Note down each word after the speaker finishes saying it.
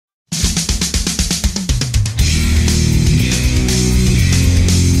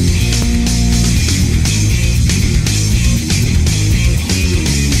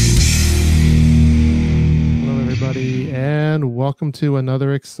welcome to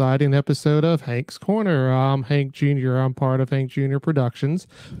another exciting episode of Hank's Corner. I'm Hank Jr. I'm part of Hank Jr. Productions,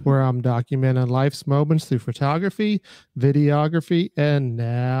 where I'm documenting life's moments through photography, videography, and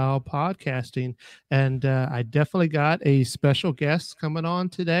now podcasting. And I definitely got a special guest coming on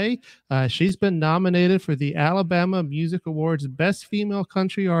today. She's been nominated for the Alabama Music Awards Best Female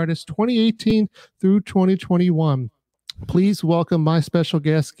Country Artist 2018 through 2021. Please welcome my special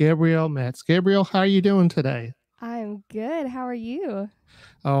guest, Gabrielle Metz. Gabrielle, how are you doing today? I'm good. How are you?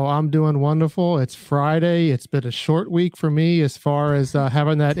 Oh, I'm doing wonderful. It's Friday. It's been a short week for me as far as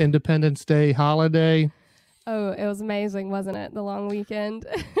having that Independence Day holiday. Oh, it was amazing, wasn't it? The long weekend.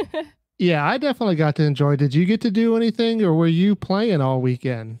 Yeah, I definitely got to enjoy. Did you get to do anything, or were you playing all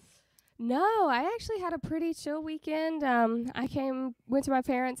weekend? No, I actually had a pretty chill weekend. Went to my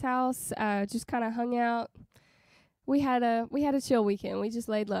parents' house, just kind of hung out. We had a chill weekend. We just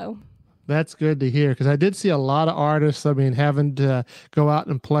laid low. That's good to hear, because I did see a lot of artists, having to go out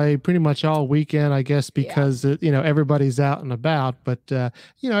and play pretty much all weekend, I guess, because, everybody's out and about. But,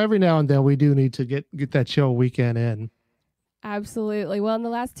 every now and then we do need to get that chill weekend in. Absolutely. Well, and the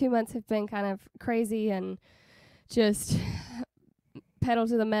last 2 months have been kind of crazy and just pedal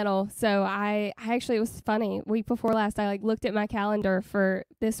to the metal. So I actually, it was funny. Week before last, I looked at my calendar for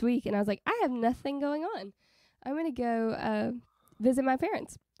this week and I was like, I have nothing going on. I'm going to go visit my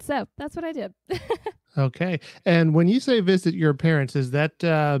parents. So that's what I did. Okay. And when you say visit your parents, is that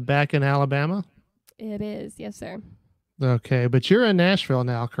back in Alabama? It is. Yes, sir. Okay. But you're in Nashville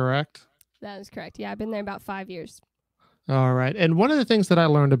now, correct? That is correct. Yeah, I've been there about 5 years. All right. And one of the things that I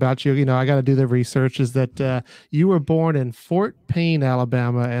learned about you, I got to do the research, is that you were born in Fort Payne,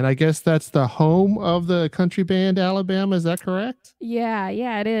 Alabama. And I guess that's the home of the country band Alabama. Is that correct? Yeah,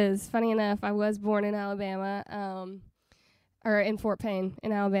 it is. Funny enough, I was born in Alabama, or in Fort Payne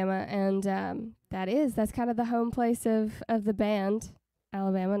in Alabama. And that's kind of the home place of the band,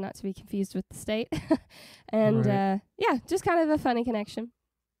 Alabama, not to be confused with the state. And Right. Just kind of a funny connection.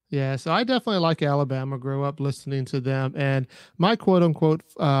 Yeah, so I definitely like Alabama, grew up listening to them. And my quote unquote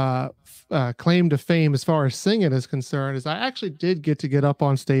claim to fame as far as singing is concerned is I actually did get up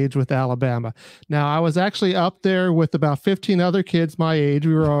on stage with Alabama. Now, I was actually up there with about 15 other kids my age.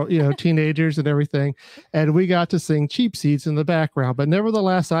 We were all, teenagers and everything. And we got to sing Cheap Seats in the background. But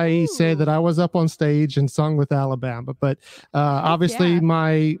nevertheless, I say that I was up on stage and sung with Alabama. But obviously,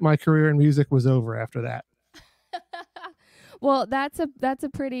 my career in music was over after that. Well, that's a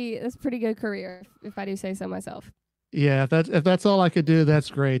pretty good career, if I do say so myself. Yeah, if that's all I could do, that's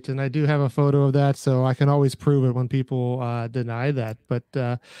great. And I do have a photo of that, so I can always prove it when people deny that. But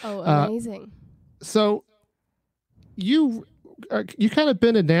amazing. So you kind of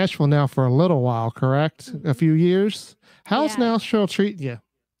been in Nashville now for a little while, correct? Mm-hmm. A few years. How's Yeah. Nashville treating you?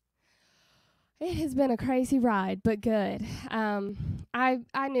 It has been a crazy ride, but good.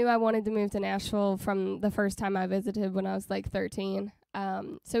 I knew I wanted to move to Nashville from the first time I visited when I was 13.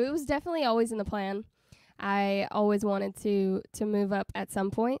 So it was definitely always in the plan. I always wanted to move up at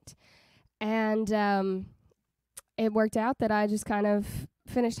some point. And it worked out that I just kind of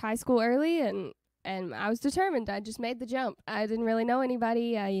finished high school early and I was determined. I just made the jump. I didn't really know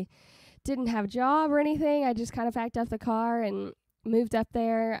anybody. I didn't have a job or anything. I just kind of packed up the car and moved up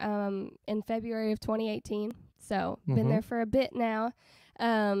there in February of 2018. So been there for a bit now.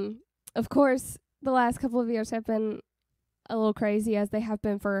 Of course, the last couple of years have been a little crazy, as they have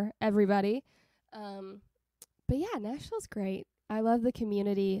been for everybody. But yeah, Nashville's great. I love the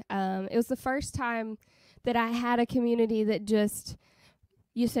community. It was the first time that I had a community that just,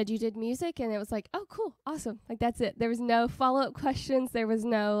 you said you did music, and it was like, oh, cool, awesome. That's it. There was no follow-up questions. There was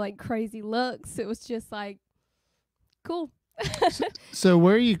no crazy looks. It was just cool. So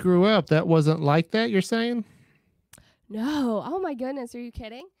where you grew up, that wasn't like that, you're saying? No. Oh my goodness. Are you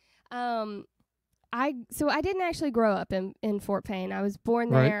kidding? I didn't actually grow up in Fort Payne. I was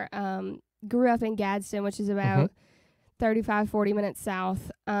born there. Grew up in Gadsden, which is about 35, 40 minutes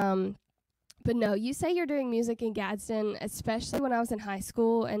south. But no, you say you're doing music in Gadsden, especially when I was in high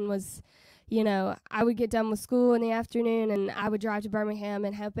school and was, I would get done with school in the afternoon and I would drive to Birmingham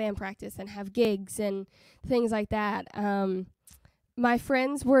and have band practice and have gigs and things like that. My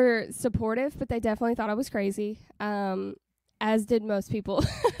friends were supportive, but they definitely thought I was crazy, as did most people.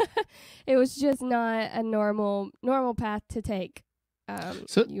 It was just not a normal path to take.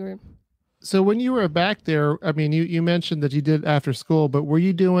 So when you were back there, I mean, you mentioned that you did after school, but were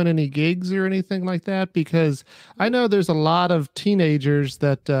you doing any gigs or anything like that? Because I know there's a lot of teenagers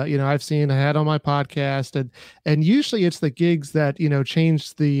that, I've seen, I had on my podcast, and usually it's the gigs that,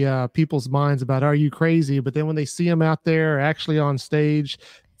 change the people's minds about, are you crazy? But then when they see them out there actually on stage,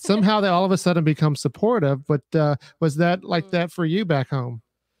 somehow they all of a sudden become supportive. But was that like that for you back home?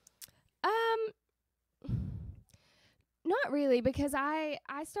 Not really, because I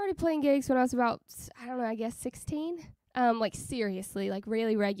started playing gigs when I was about, I don't know, I guess 16. Like seriously, like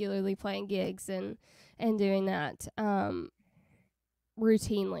really regularly playing gigs and doing that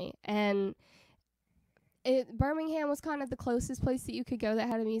routinely. And Birmingham was kind of the closest place that you could go that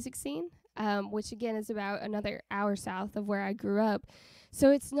had a music scene, which again is about another hour south of where I grew up.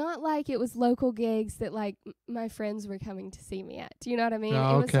 So it's not like it was local gigs that like my friends were coming to see me at. Do you know what I mean?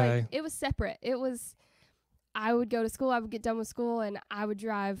 Oh, it was like, it was separate. It was, I would go to school, I would get done with school, and I would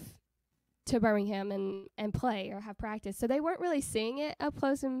drive to Birmingham and play or have practice. So they weren't really seeing it up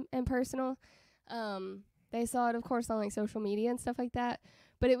close and personal. They saw it, of course, on like social media and stuff like that.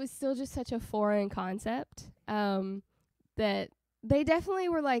 But it was still just such a foreign concept that they definitely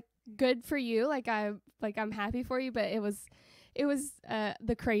were like, good for you. I'm happy for you. But it was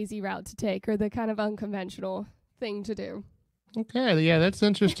the crazy route to take, or the kind of unconventional thing to do. Okay, yeah, that's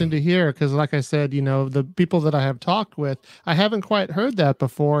interesting to hear because, like I said, the people that I have talked with, I haven't quite heard that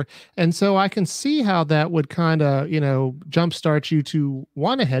before. And so I can see how that would kind of, jumpstart you to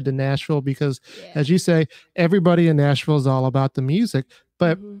want to head to Nashville because, as you say, everybody in Nashville is all about the music.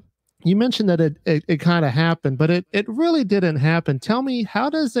 But you mentioned that it kind of happened, but it really didn't happen. Tell me, how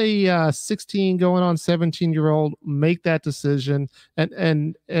does a 16 going on 17-year-old make that decision?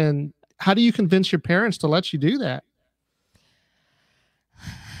 And how do you convince your parents to let you do that?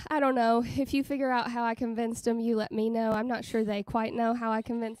 I don't know. If you figure out how I convinced them, you let me know. I'm not sure they quite know how I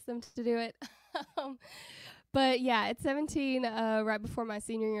convinced them to do it. But yeah, at 17, right before my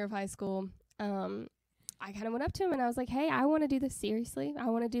senior year of high school, I kind of went up to him and I was like, hey, I want to do this seriously. I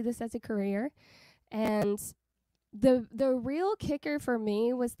want to do this as a career. And the real kicker for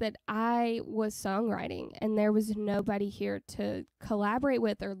me was that I was songwriting and there was nobody here to collaborate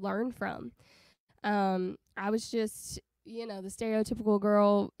with or learn from. I was just, the stereotypical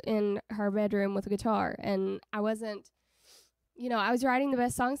girl in her bedroom with a guitar. And I wasn't, I was writing the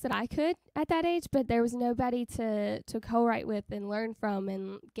best songs that I could at that age, but there was nobody to co-write with and learn from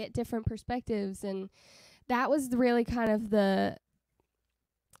and get different perspectives. And that was really kind of the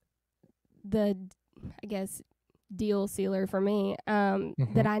I guess, deal sealer for me,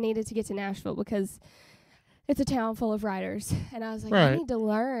 that I needed to get to Nashville because it's a town full of writers. And I was like, I need to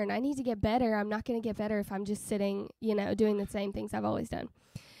learn. I need to get better. I'm not going to get better if I'm just sitting, doing the same things I've always done.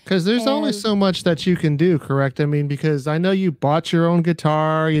 Because there's only so much that you can do, correct? I mean, because I know you bought your own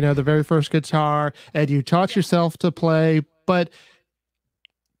guitar, the very first guitar, and you taught yourself to play. But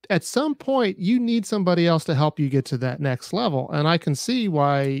at some point, you need somebody else to help you get to that next level. And I can see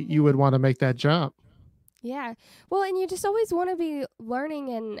why you would want to make that jump. Yeah. Well, and you just always want to be learning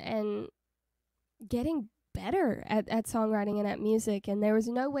and getting better at songwriting and at music, and there was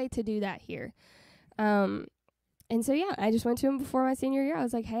no way to do that here. And so, yeah, I just went to him before my senior year. I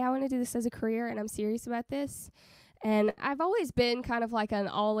was like, hey, I want to do this as a career, and I'm serious about this. And I've always been kind of like an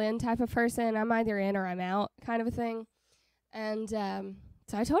all-in type of person. I'm either in or I'm out kind of a thing. And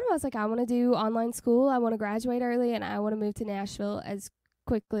so I told him, I was like, I want to do online school. I want to graduate early, and I want to move to Nashville as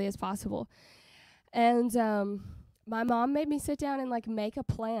quickly as possible. And my mom made me sit down and, like, make a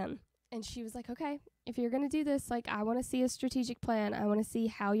plan. And she was like, okay, if you're going to do this, like, I want to see a strategic plan. I want to see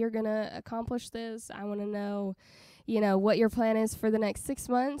how you're going to accomplish this. I want to know, what your plan is for the next 6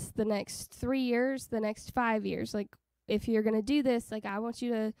 months, the next 3 years, the next 5 years. Like, if you're going to do this, like, I want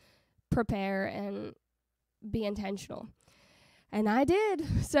you to prepare and be intentional. And I did.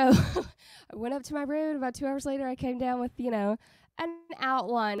 So I went up to my room. About 2 hours later, I came down with, an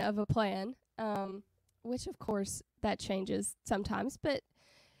outline of a plan, which, of course, that changes sometimes. But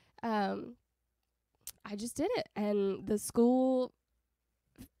I just did it. And the school,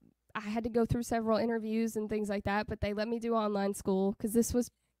 I had to go through several interviews and things like that, but they let me do online school because this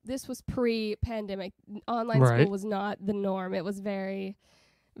was pre-pandemic. Online school was not the norm. It was very,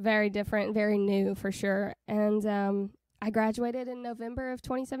 very different, very new for sure. And I graduated in November of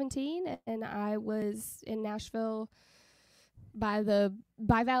 2017, and I was in Nashville by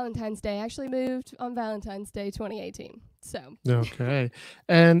Valentine's Day. I actually moved on Valentine's Day 2018. So okay.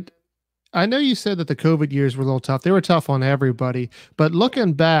 And I know you said that the COVID years were a little tough. They were tough on everybody. But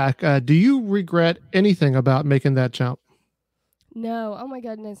looking back, do you regret anything about making that jump? No. Oh, my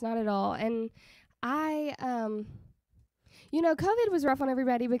goodness. Not at all. And I, COVID was rough on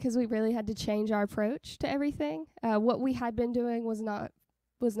everybody because we really had to change our approach to everything. What we had been doing was not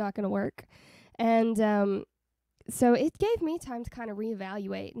going to work. And so it gave me time to kind of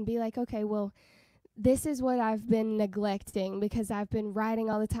reevaluate and be like, okay, well, this is what I've been neglecting because I've been writing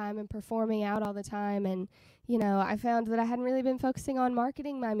all the time and performing out all the time. And, I found that I hadn't really been focusing on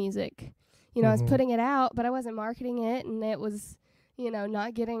marketing my music. I was putting it out, but I wasn't marketing it, and it was,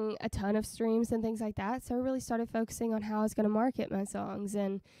 not getting a ton of streams and things like that. So I really started focusing on how I was going to market my songs,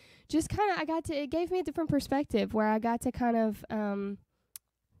 and just kind of, it gave me a different perspective where I got to kind of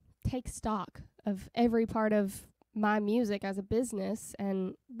take stock of every part of my music as a business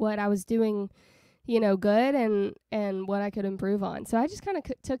and what I was doing, good and what I could improve on. So I just kind of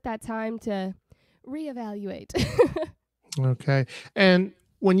took that time to reevaluate. Okay. And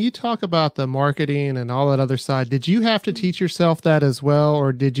when you talk about the marketing and all that other side, did you have to teach yourself that as well?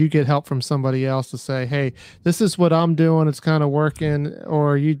 Or did you get help from somebody else to say, hey, this is what I'm doing, it's kind of working?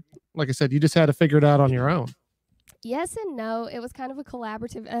 Or you, like I said, you just had to figure it out on your own? Yes and no. It was kind of a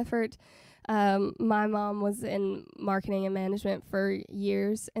collaborative effort. My mom was in marketing and management for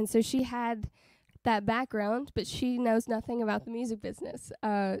years, and so she had that background, but she knows nothing about the music business.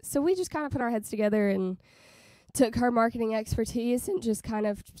 So we just kind of put our heads together and took her marketing expertise and just kind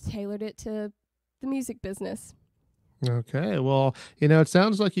of tailored it to the music business. Okay. Well, it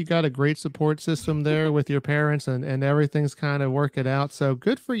sounds like you got a great support system there with your parents, and everything's kind of working out. So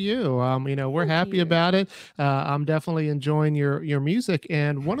good for you. We're Thank happy you. about it. I'm definitely enjoying your music.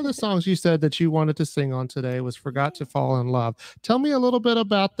 And one of the songs you said that you wanted to sing on today was Forgot to Fall in Love. Tell me a little bit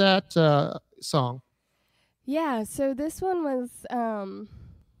about that song. Yeah, so this one was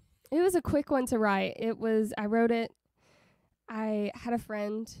it was a quick one to write. I wrote it. I had a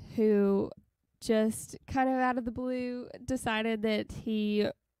friend who just kind of out of the blue decided that he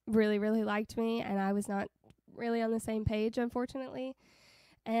really, really liked me, and I was not really on the same page, unfortunately.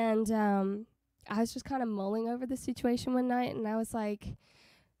 And I was just kind of mulling over the situation one night, and I was like,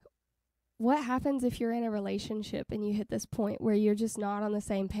 what happens if you're in a relationship and you hit this point where you're just not on the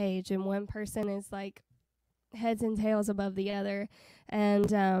same page, and one person is like heads and tails above the other, and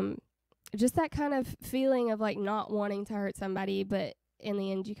just that kind of feeling of like not wanting to hurt somebody, but in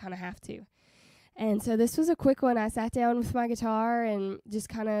the end you kind of have to. And so this was a quick one. I sat down with my guitar and just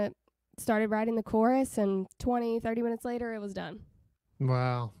kind of started writing the chorus, and 20-30 minutes later, it was done.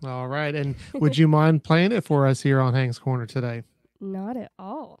 Wow. All right. And would you mind playing it for us here on Hank's Corner today? Not at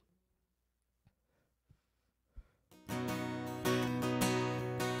all.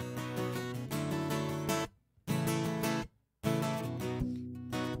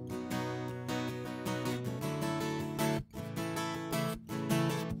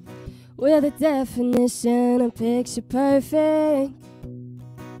 We're the definition of picture perfect.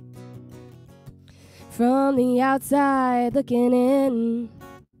 From the outside looking in,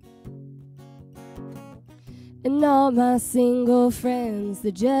 and all my single friends,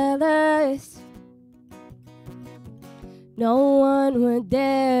 they're jealous. No one would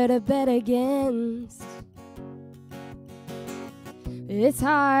dare to bet against. It's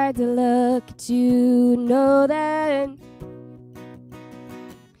hard to look at you and know that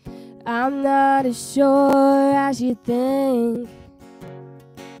I'm not as sure as you think,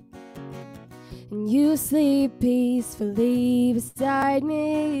 and you sleep peacefully beside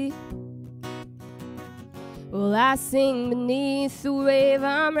me. Well, I sing beneath the wave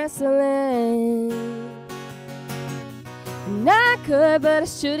I'm wrestling, and I could, but I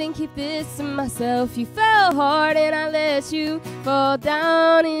shouldn't keep this to myself. You fell hard and I let you fall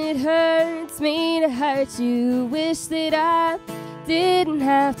down. It hurts me to hurt you. Wish that I didn't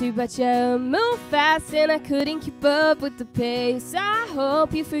have to, but you move fast and I couldn't keep up with the pace. I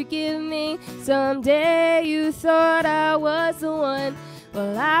hope you forgive me. Someday you thought I was the one.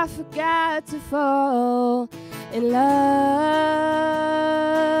 Well, I forgot to fall in love.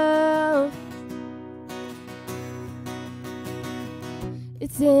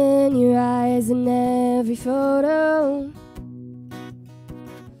 It's in your eyes in every photo.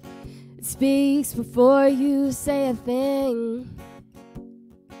 It speaks before you say a thing.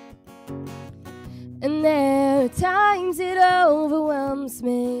 And there are times it overwhelms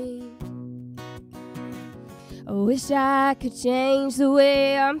me. I wish I could change the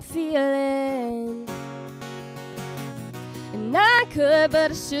way I'm feeling. And I could,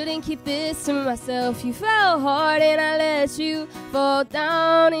 but I shouldn't keep this to myself. You fell hard and I let you fall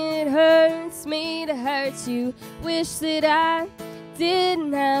down. It hurts me to hurt you. Wish that I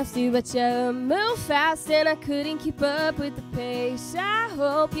didn't have to, but you moved fast and I couldn't keep up with the pace. I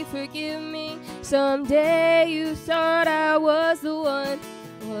hope you forgive me. Someday you thought I was the one.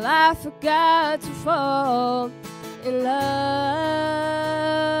 Well, I forgot to fall in love.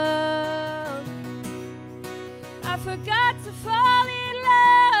 I forgot to fall in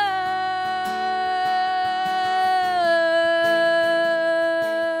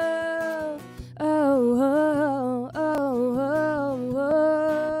love. Oh.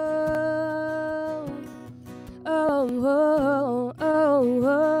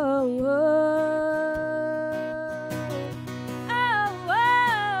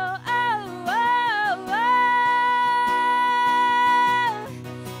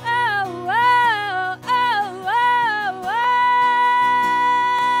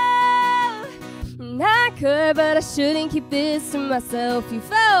 shouldn't keep this to myself. You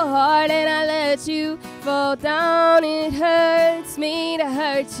fell hard and I let you fall down. It hurts me to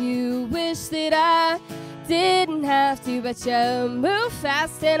hurt you. Wish that I didn't have to, but you moved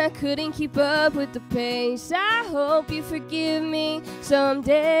fast and I couldn't keep up with the pace. I hope you forgive me.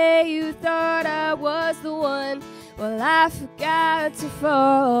 Someday you thought I was the one. Well, I forgot to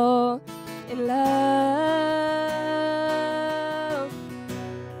fall in love.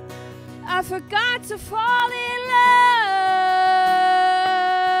 I forgot to fall in love.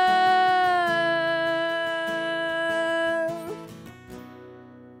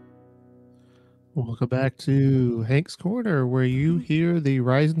 Welcome back to Hank's Corner, where you hear the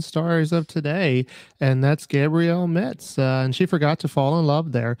rising stars of today, and that's Gabrielle Metz, and she forgot to fall in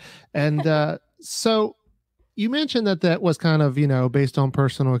love there. And so you mentioned that that was kind of, based on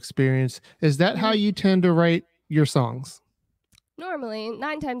personal experience. Is that how you tend to write your songs? Normally,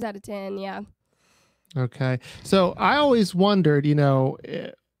 9 times out of 10, yeah. Okay. So I always wondered, you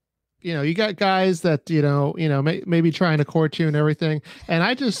got guys that, maybe trying to court you and everything. And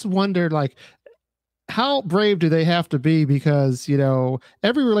I just wondered, like, how brave do they have to be? Because,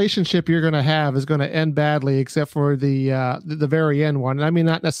 every relationship you're going to have is going to end badly, except for the very end one. And I mean,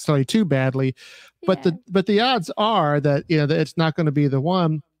 not necessarily too badly, but the odds are that, that it's not going to be the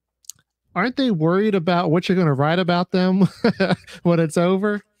one. Aren't they worried about what you're going to write about them when it's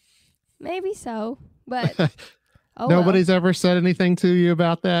over? Maybe so, but Nobody's ever said anything to you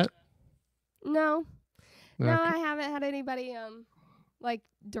about that? No. Okay. No, I haven't had anybody like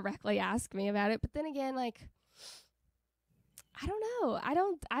directly ask me about it. But then again, like, I don't know.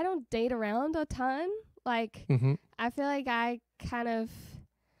 I don't date around a ton. Like, I feel like I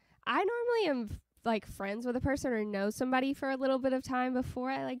normally am like friends with a person or know somebody for a little bit of time before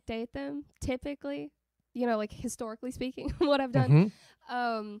I like date them, typically, like historically speaking, what I've done.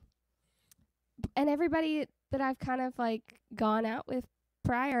 And everybody that I've kind of like gone out with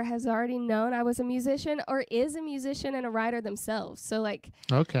prior has already known I was a musician or is a musician and a writer themselves. So like,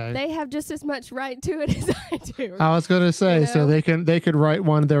 okay, they have just as much right to it as I do. I was going to say, so they could write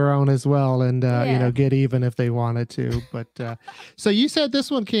one of their own as well, and get even if they wanted to. But so you said this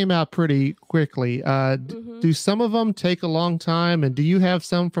one came out pretty quickly. Do some of them take a long time, and do you have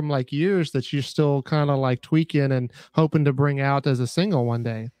some from like years that you're still kind of like tweaking and hoping to bring out as a single one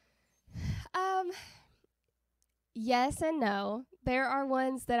day? Yes and no. There are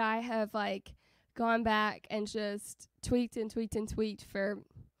ones that I have like gone back and just tweaked and tweaked and tweaked for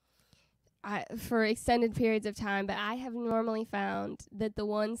extended periods of time, but I have normally found that the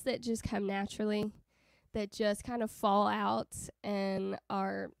ones that just come naturally, that just kind of fall out and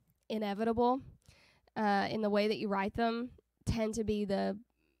are inevitable in the way that you write them, tend to be the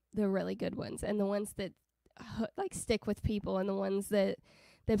really good ones, and the ones that like stick with people, and the ones that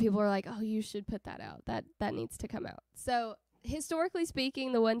people are like, oh, you should put that out. That needs to come out. So historically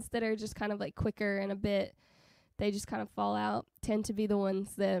speaking, the ones that are just kind of like quicker and they just kind of fall out, tend to be the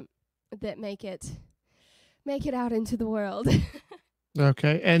ones that make it out into the world.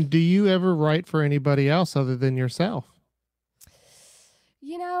 Okay. And do you ever write for anybody else other than yourself?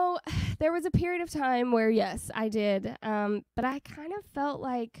 There was a period of time where, yes, I did. But I kind of felt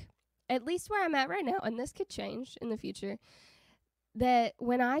like, at least where I'm at right now, and this could change in the future, that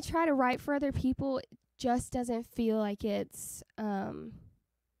when I try to write for other people, it just doesn't feel like it's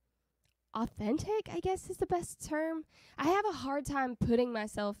authentic, I guess is the best term. I have a hard time putting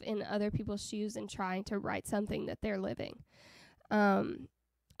myself in other people's shoes and trying to write something that they're living. I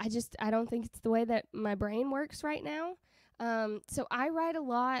don't think it's the way that my brain works right now. So I write a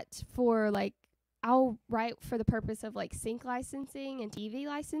lot for like, I'll write for the purpose of like sync licensing and TV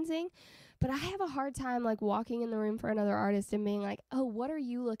licensing, but I have a hard time like walking in the room for another artist and being like, oh, what are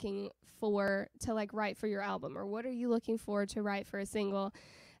you looking for to like write for your album? Or what are you looking for to write for a single?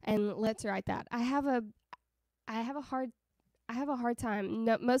 And let's write that. I have a hard time.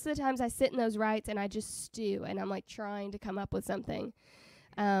 No, most of the times I sit in those writes and I just stew and I'm like trying to come up with something.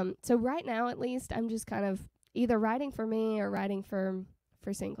 So right now, at least, I'm just kind of either writing for me or writing for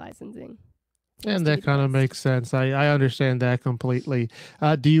sync licensing. And that kind of makes sense. I understand that completely.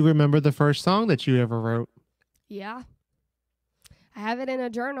 Do you remember the first song that you ever wrote? Yeah. I have it in a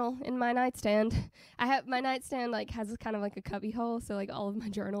journal in my nightstand. My nightstand like has kind of like a cubby hole, so like all of my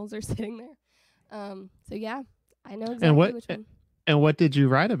journals are sitting there. So yeah, I know exactly which one. And what did you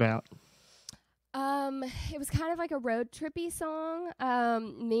write about? It was kind of like a road trippy song.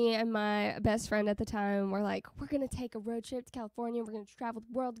 Me and my best friend at the time were like, we're going to take a road trip to California. We're going to travel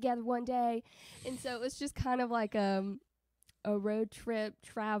the world together one day. And so it was just kind of like a road trip,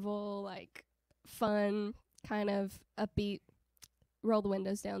 travel, like fun, kind of upbeat, roll the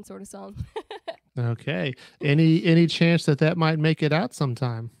windows down sort of song. Okay. Any chance that that might make it out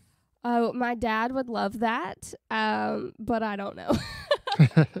sometime? Oh, my dad would love that, but I don't know.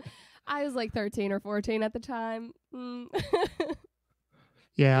 I was like 13 or 14 at the time.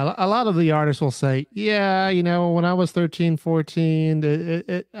 Yeah, a lot of the artists will say, yeah, when I was 13,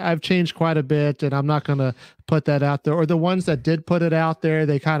 14, I've changed quite a bit and I'm not going to put that out there. Or the ones that did put it out there,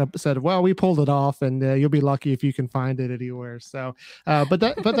 they kind of said, well, we pulled it off and you'll be lucky if you can find it anywhere. So, but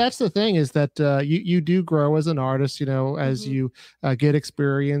that's the thing is that you do grow as an artist, as Mhm. you get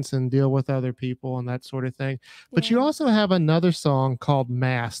experience and deal with other people and that sort of thing. But you Yeah. also have another song called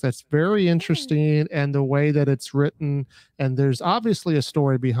Mass that's very Oh. interesting, and the way that it's written, and there's obviously a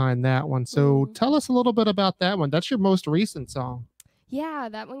story behind that one. So Mhm. tell us a little bit about that one. That's your most recent song. Yeah,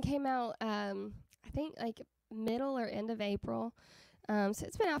 that one came out, I think like middle or end of April. So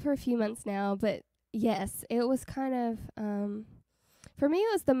it's been out for a few months now, but yes, it was kind of, for me,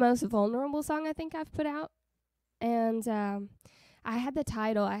 it was the most vulnerable song I think I've put out. And I had the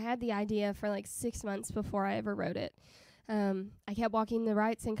title, I had the idea for like 6 months before I ever wrote it. I kept walking the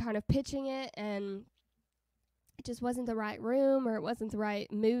rights and kind of pitching it, and it just wasn't the right room or it wasn't the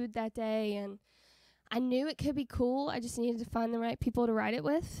right mood that day. And I knew it could be cool. I just needed to find the right people to write it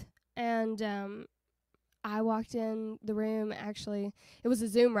with. And I walked in the room. Actually, it was a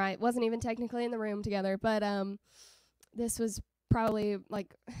Zoom write. Wasn't even technically in the room together, but this was probably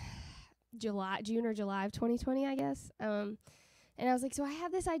like June or July of 2020, I guess. And I was like, so I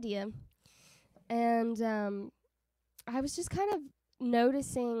have this idea, and I was just kind of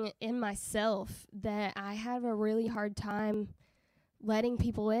noticing in myself that I have a really hard time letting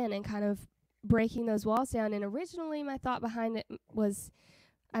people in and kind of breaking those walls down. And originally, my thought behind it was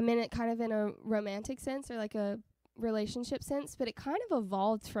I meant it kind of in a romantic sense or like a relationship sense, but it kind of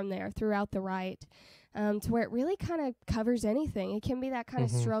evolved from there throughout the write, to where it really kind of covers anything. It can be that kind of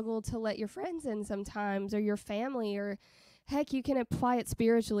Hmm. struggle to let your friends in sometimes, or your family, or heck, you can apply it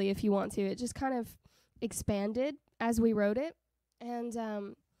spiritually if you want to. It just kind of expanded as we wrote it.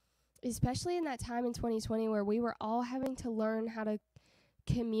 And especially in that time in 2020 where we were all having to learn how to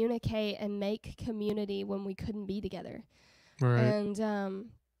communicate and make community when we couldn't be together. Right.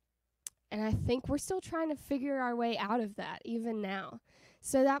 And I think we're still trying to figure our way out of that even now.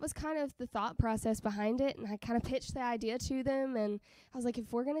 So that was kind of the thought process behind it, and I kind of pitched the idea to them, and I was like,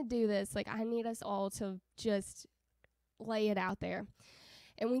 if we're going to do this, like, I need us all to just lay it out there.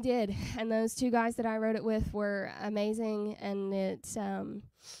 And we did. And those two guys that I wrote it with were amazing, and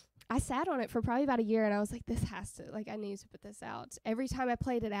I sat on it for probably about a year, and I was like, this has to, like, I need to put this out. Every time I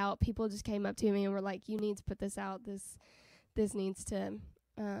played it out, people just came up to me and were like, you need to put this out. This needs to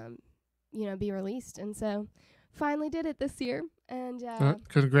be released. And so finally did it this year. And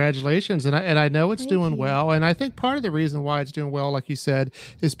Congratulations, and I know it's thank doing you. well, and I think part of the reason why it's doing well, like you said,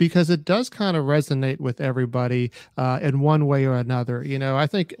 is because it does kind of resonate with everybody in one way or another. I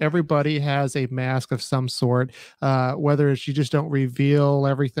think Yeah. everybody has a mask of some sort, whether it's you just don't reveal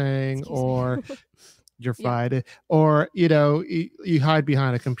everything, Excuse me. or you're Yeah. fine, or you hide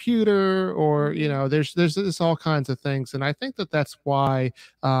behind a computer, or Mhm. there's this all kinds of things, and I think that that's why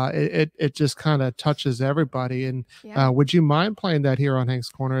it just kind of touches everybody. And Yeah. would you mind playing that here on Hank's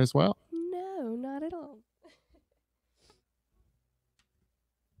Corner as well? No, not at all.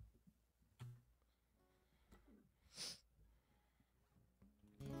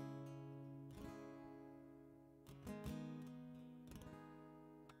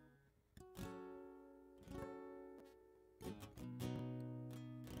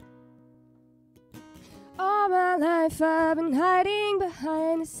 All my life I've been hiding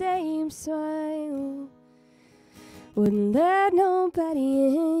behind the same smile. Wouldn't let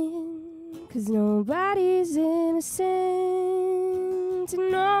nobody in, 'cause nobody's innocent.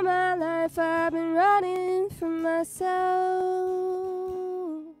 And all my life I've been running from myself,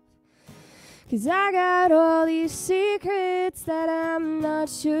 'cause I got all these secrets that I'm not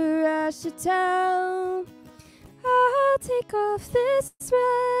sure I should tell. I'll take off this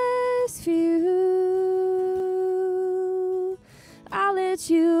mask for you. I'll let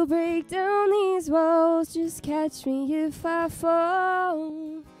you break down these walls. Just catch me if I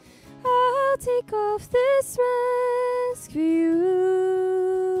fall. I'll take off this mask for you.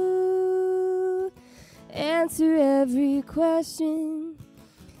 Answer every question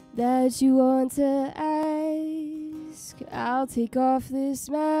that you want to ask. I'll take off this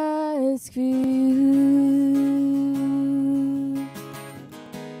mask for you.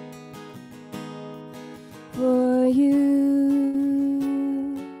 For you.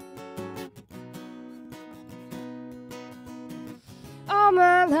 All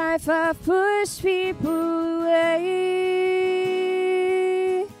my life I've pushed people away,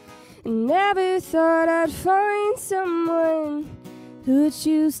 and never thought I'd find someone who would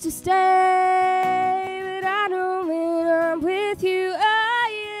choose to stay, but I know when I'm with you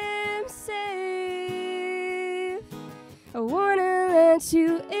I am safe. I wanna let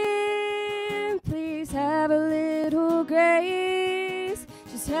you in, please have a little grace,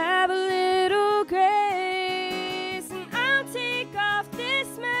 just have a little grace, and I'll take off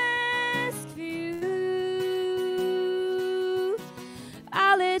this mask for you.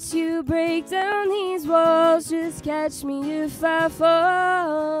 I'll let you break down these walls, just catch me if I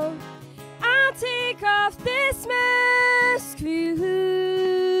fall. I'll take off this mask for you.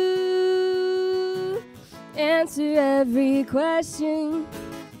 Answer every question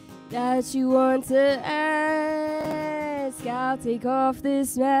that you want to ask. I'll take off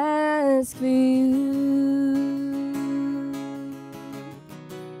this mask for you.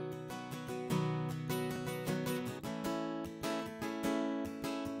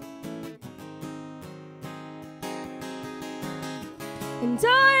 And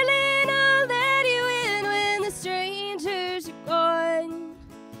darling, I'll let you in when the strangers are gone,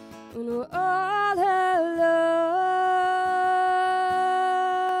 when we're all alone.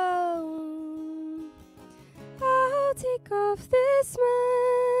 I'll take off this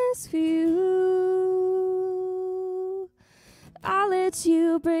mask for you. I'll let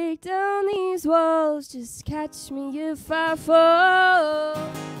you break down these walls, just catch me if I fall.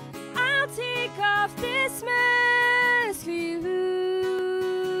 I'll take off this mask for you.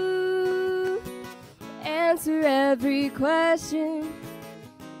 Answer every question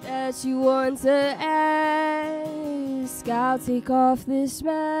that you want to ask. I'll take off this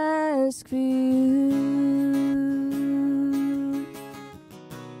mask for you.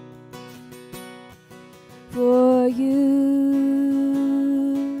 For you.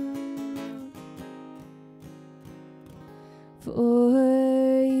 For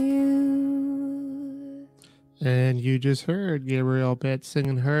you. And you just heard Gabrielle Metz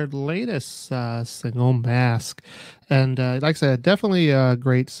singing her latest single, Mask. And like I said, definitely a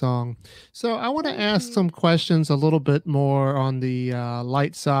great song. So I want to ask some questions a little bit more on the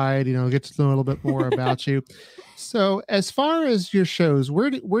light side, get to know a little bit more about you. So as far as your shows, where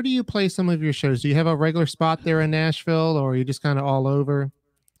do you play some of your shows? Do you have a regular spot there in Nashville, or are you just kind of all over?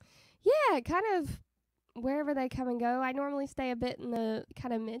 Yeah, kind of wherever they come and go. I normally stay a bit in the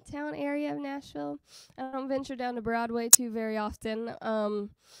kind of midtown area of Nashville. I don't venture down to Broadway too very often.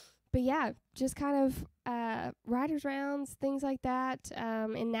 But yeah, just kind of writers' rounds, things like that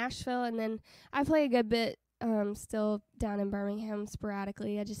in Nashville. And then I play a good bit still down in Birmingham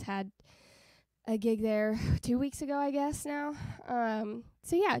sporadically. I just had a gig there 2 weeks ago, I guess now.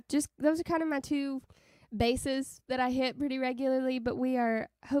 So yeah, just those are kind of my two bases that I hit pretty regularly. But we are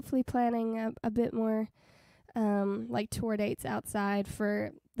hopefully planning a bit more like tour dates outside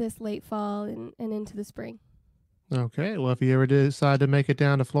for this late fall and into the spring. Okay, well, if you ever decide to make it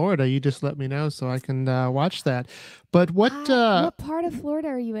down to Florida, you just let me know so I can watch that. But what part of Florida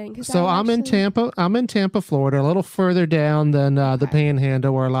are you in? So I'm in Tampa. I'm in Tampa, Florida, a little further down than the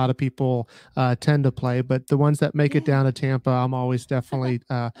Panhandle, where a lot of people tend to play. But the ones that make it down to Tampa, I'm always definitely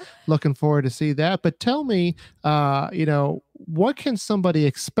looking forward to see that. But tell me, what can somebody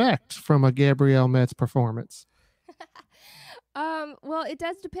expect from a Gabrielle Metz performance? Well, it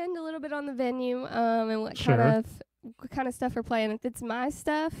does depend a little bit on the venue, and what Sure. kind of stuff we're playing. If it's my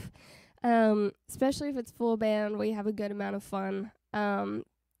stuff, especially if it's full band, we have a good amount of fun.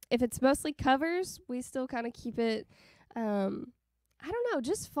 If it's mostly covers, we still kind of keep it, I don't know,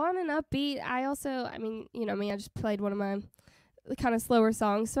 just fun and upbeat. I just played one of my kind of slower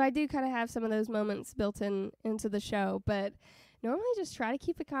songs, so I do kind of have some of those moments built into the show, but normally just try to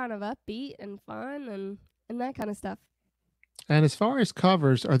keep it kind of upbeat and fun and that kind of stuff. And as far as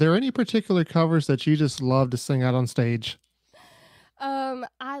covers, are there any particular covers that you just love to sing out on stage?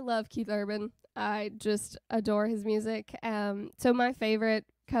 I love Keith Urban. I just adore his music. So my favorite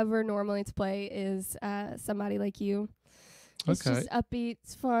cover normally to play is Somebody Like You. It's Okay. just upbeat,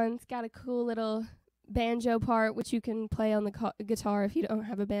 it's fun, it's got a cool little banjo part, which you can play on the guitar if you don't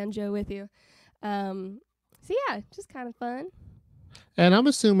have a banjo with you. So yeah, just kind of fun. And I'm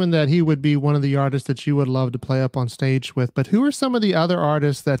assuming that he would be one of the artists that you would love to play up on stage with. But who are some of the other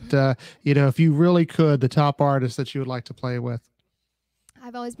artists that, if you really could, the top artists that you would like to play with?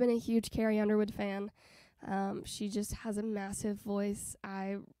 I've always been a huge Carrie Underwood fan. She just has a massive voice.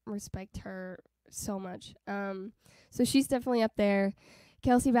 I respect her so much. So she's definitely up there.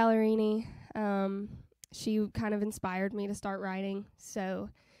 Kelsey Ballerini, she kind of inspired me to start writing. So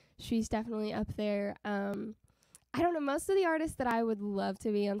she's definitely up there. I don't know, most of the artists that I would love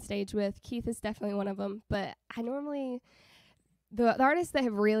to be on stage with, Keith is definitely one of them, but I normally the artists that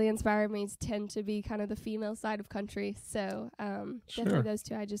have really inspired me tend to be kind of the female side of country. So definitely those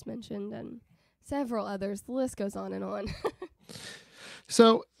two I just mentioned and several others. The list goes on and on.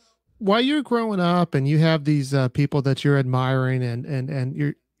 So while you're growing up and you have these people that you're admiring and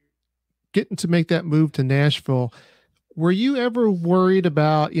you're getting to make that move to Nashville, were you ever worried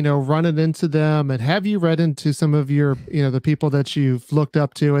about, running into them? And have you read into some of your, the people that you've looked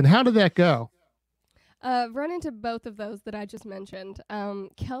up to, and how did that go? Run into both of those that I just mentioned.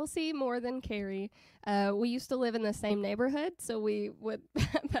 Kelsey more than Carrie. We used to live in the same neighborhood, so we would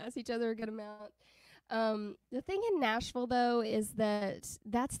pass each other a good amount. The thing in Nashville, though, is that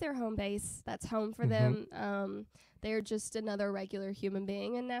that's their home base. That's home for them. They're just another regular human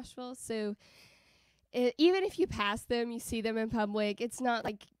being in Nashville. So even if you pass them, you see them in public, it's not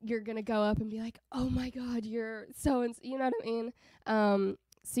like you're going to go up and be like, oh, my God, you're so-and-so. You know what I mean?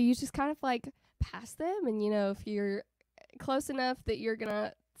 So you just kind of like pass them. And, if you're close enough that you're going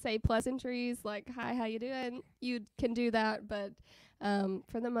to say pleasantries like, hi, how you doing? You can do that. But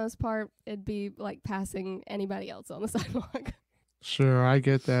for the most part, it'd be like passing anybody else on the sidewalk. Sure, I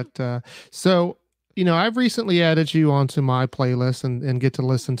get that. So, I've recently added you onto my playlist and get to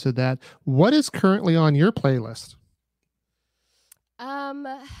listen to that. What is currently on your playlist?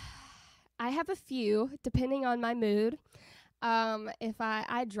 I have a few, depending on my mood. If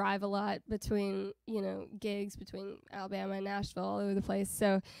I drive a lot between, gigs between Alabama and Nashville, all over the place.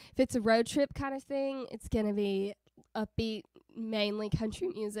 So if it's a road trip kind of thing, it's going to be upbeat, mainly country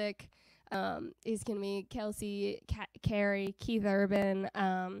music. It's going to be Kelsey, Carrie, Keith Urban,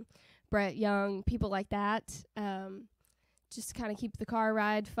 Brett Young, people like that. Just kind of keep the car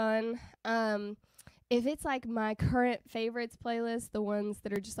ride fun. If it's like my current favorites playlist, the ones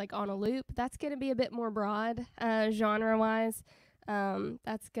that are just like on a loop, that's going to be a bit more broad, genre-wise.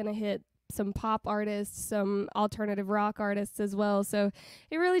 That's going to hit some pop artists, some alternative rock artists as well. So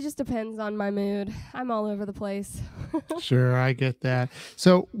it really just depends on my mood. I'm all over the place. Sure, I get that.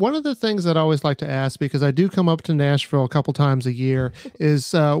 So one of the things that I always like to ask, because I do come up to Nashville a couple times a year,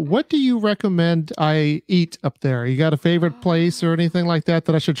 is what do you recommend I eat up there? You got a favorite place or anything like that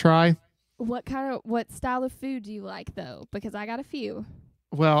I should try? What style of food do you like, though? Because I got a few.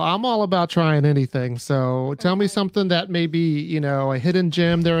 Well, I'm all about trying anything. So tell me something that may be, a hidden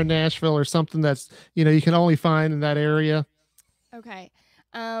gem there in Nashville, or something that's, you can only find in that area. Okay.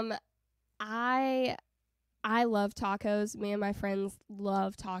 I love tacos. Me and my friends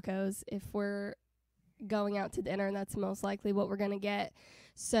love tacos. If we're going out to dinner, that's most likely what we're going to get.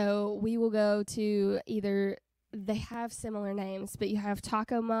 So we will go to either, they have similar names, but you have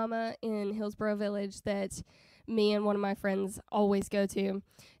Taco Mama in Hillsboro Village that me and one of my friends always go to.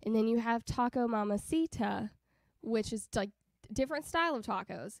 And then you have Taco Mamacita, which is like different style of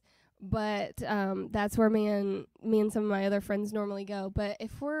tacos. But that's where me and some of my other friends normally go. But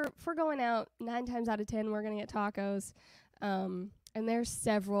if we're going out, 9 times out of 10, we're going to get tacos. And there's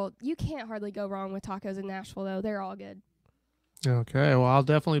several. You can't hardly go wrong with tacos in Nashville, though. They're all good. Okay, well, I'll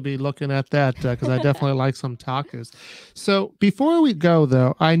definitely be looking at that because I definitely like some tacos. So before we go,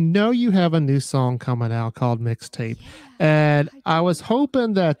 though, I know you have a new song coming out called Mixtape. And I was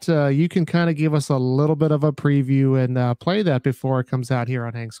hoping that you can kind of give us a little bit of a preview and play that before it comes out here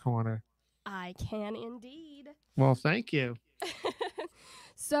on Hank's Corner. I can indeed. Well, thank you.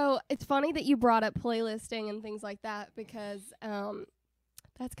 So it's funny that you brought up playlisting and things like that because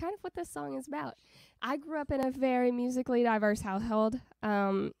that's kind of what this song is about. I grew up in a very musically diverse household.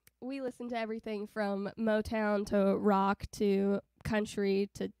 We listened to everything from Motown to rock to country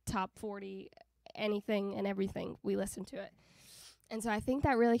to top 40, anything and everything. We listened to it. And so I think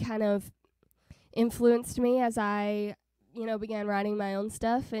that really kind of influenced me as I, began writing my own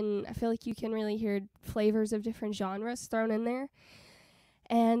stuff. And I feel like you can really hear flavors of different genres thrown in there.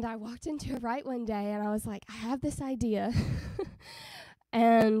 And I walked into it right one day and I was like, I have this idea.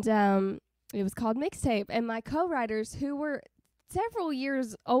 And it was called Mixtape. And my co-writers, who were several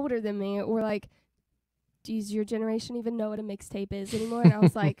years older than me, were like, does your generation even know what a mixtape is anymore? And I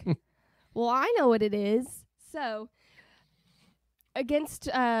was like, well, I know what it is. So against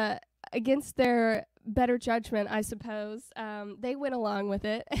their better judgment, I suppose, they went along with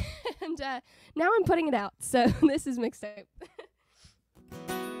it. And now I'm putting it out. So this is Mixtape.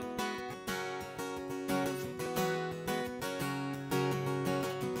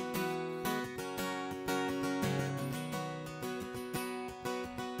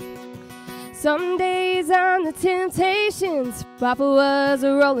 Some days I'm the Temptations, Papa was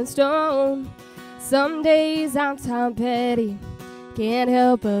a Rolling Stone. Some days I'm Tom Petty, can't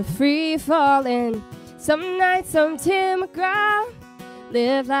help but free falling. Some nights I'm Tim McGraw,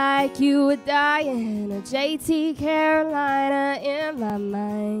 Live like you would die in a JT Carolina in my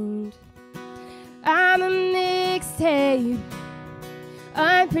mind. I'm a mixtape,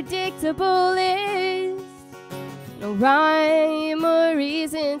 unpredictable list. No rhyme or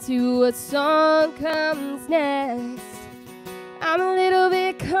reason to what song comes next. I'm a little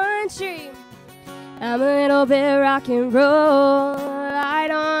bit country, I'm a little bit rock and roll.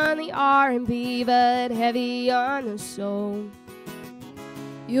 Light on the R&B, but heavy on the soul.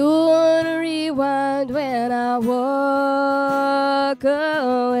 You wanna rewind when I walk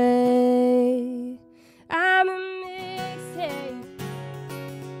away. I'm a mixtape.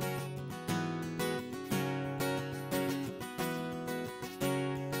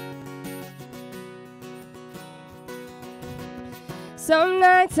 Some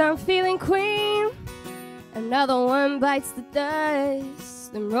nights I'm feeling queen, another one bites the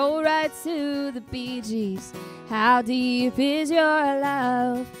dust, then roll right to the Bee Gees. How deep is your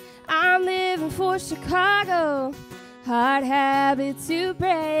love? I'm living for Chicago, hard habit to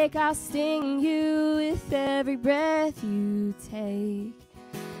break. I'll sting you with every breath you take.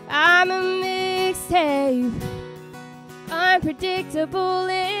 I'm a mixtape, unpredictable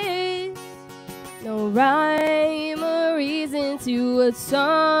list. No rhyme or reason to what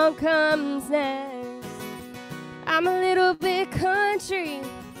song comes next. I'm a little bit country,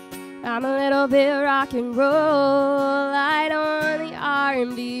 I'm a little bit rock and roll. Light on the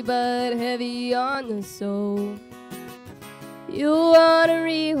R&B, but heavy on the soul. You wanna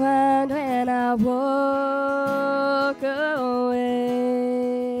rewind when I walk away.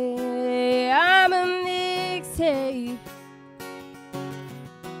 I'm a mixtape.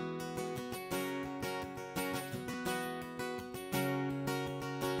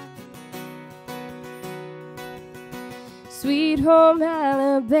 Sweet home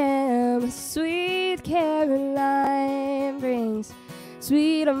Alabama, sweet Caroline brings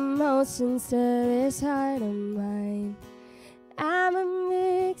sweet emotions to this heart of mine. I'm a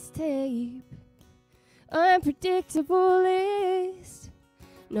mixtape, unpredictable list.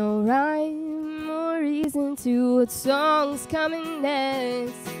 No rhyme or reason to what song's coming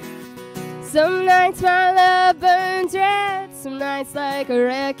next. Some nights my love burns red, some nights like a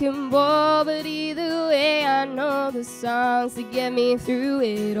wrecking ball. But either way I know the songs to get me through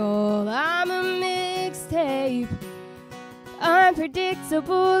it all. I'm a mixtape,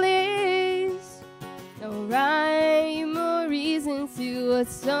 unpredictable list. No rhyme or reason to what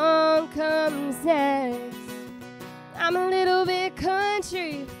song comes next. I'm a little bit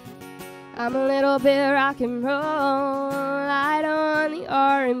country, I'm a little bit rock and roll. Light on the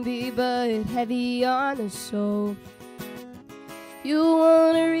R&B, but heavy on the soul. You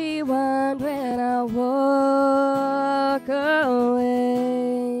wanna rewind when I walk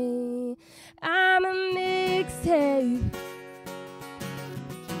away. I'm a mixtape,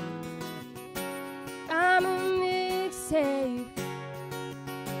 I'm a mixtape.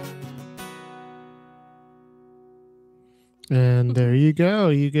 And there you go.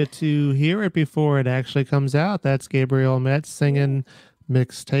 You get to hear it before it actually comes out. That's Gabrielle Metz singing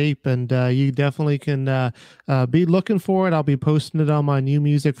Mixtape, and you definitely can be looking for it. I'll be posting it on my New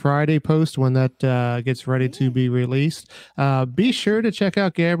Music Friday post when that gets ready to be released. Be sure to check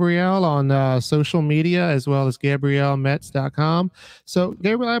out Gabrielle on social media as well as GabrielleMetz.com. So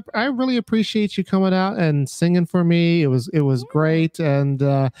Gabrielle, I really appreciate you coming out and singing for me. It was great, and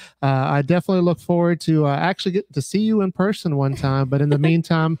I definitely look forward to actually get to see you in person one time. But in the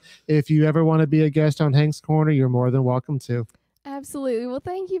meantime, if you ever want to be a guest on Hank's Corner, you're more than welcome to. Absolutely. Well,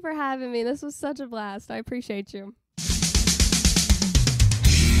 thank you for having me. This was such a blast. I appreciate you.